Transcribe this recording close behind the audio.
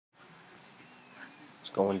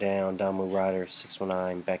Going down, Damu Rider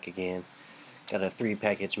 619 back again. Got a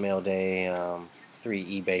 3-package mail day,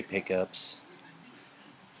 3 eBay pickups,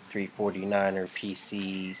 3 49er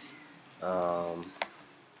PCs.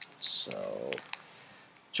 So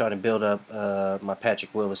trying to build up my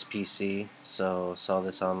Patrick Willis PC. So saw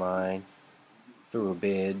this online, threw a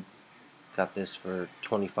bid, got this for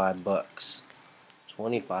 25 bucks.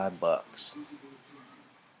 25 bucks.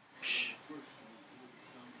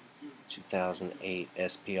 2008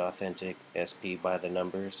 SP Authentic, SP by the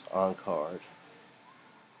numbers, on card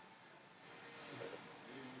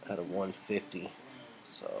out of 150.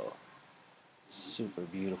 So super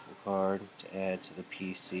beautiful card to add to the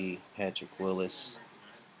PC. Patrick Willis,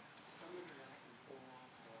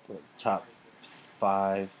 top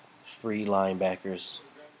 3 linebackers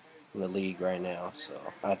in the league right now.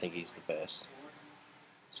 So I think he's the best.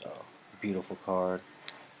 So beautiful card.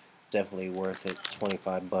 Definitely worth it.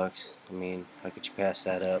 25 bucks. I mean, how could you pass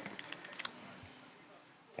that up?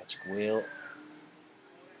 Patrick Will.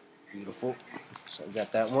 Beautiful. So I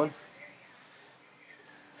got that one.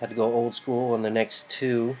 Had to go old school on the next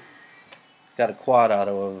 2. Got a quad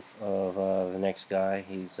auto of the next guy.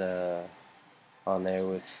 He's on there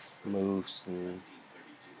with Moose, and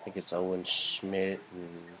I think it's Owen Schmidt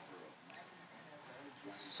and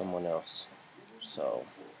someone else. So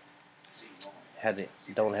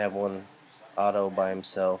don't have one auto by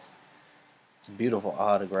himself. It's a beautiful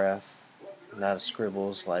autograph, not a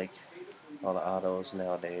scribbles like all the autos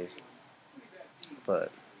nowadays,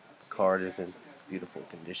 but the card is in beautiful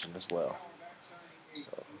condition as well.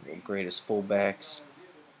 So the greatest fullbacks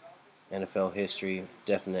NFL history,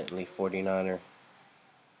 definitely 49er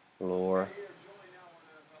lore.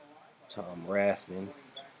 Tom Rathman,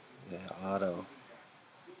 yeah, auto,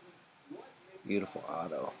 beautiful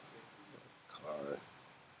auto card.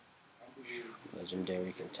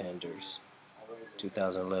 Legendary contenders,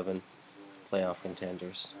 2011 playoff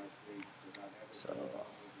contenders. So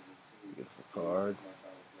beautiful card.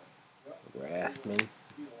 Rathman.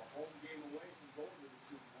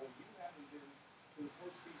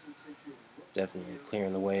 Definitely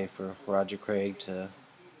clearing the way for Roger Craig to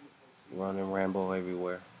run and ramble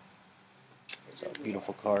everywhere. So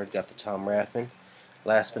beautiful card. Got the Tom Rathman.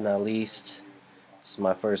 Last but not least, this is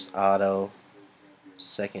my first auto,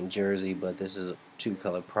 second jersey, but this is a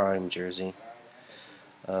 2-color prime jersey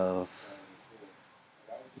of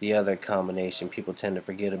the other combination. People tend to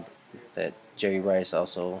forget that Jerry Rice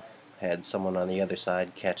also had someone on the other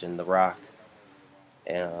side catching the rock,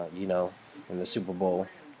 you know, in the Super Bowl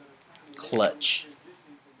clutch,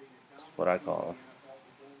 what I call him.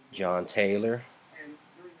 John Taylor,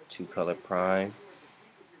 2-color prime.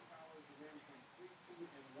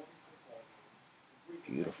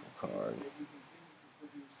 Beautiful card.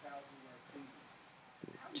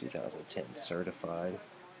 2010 certified.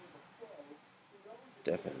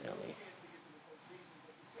 Definitely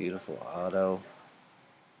beautiful auto.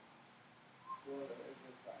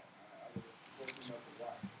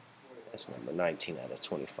 That's number 19 out of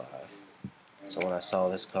 25. So when I saw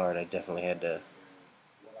this card, I definitely had to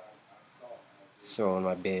throw in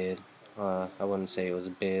my bid. I wouldn't say it was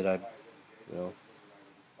a bid.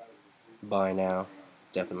 Buy now.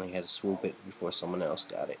 Definitely had to swoop it before someone else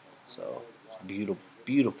got it. So it's a beautiful,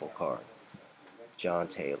 beautiful card. John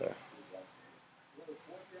Taylor.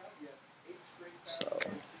 So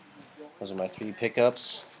those are my 3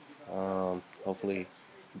 pickups. Hopefully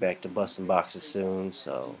back to busting boxes soon.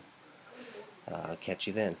 So catch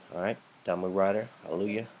you then. All right, Damu Rider.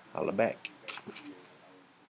 Hallelujah. Holla back.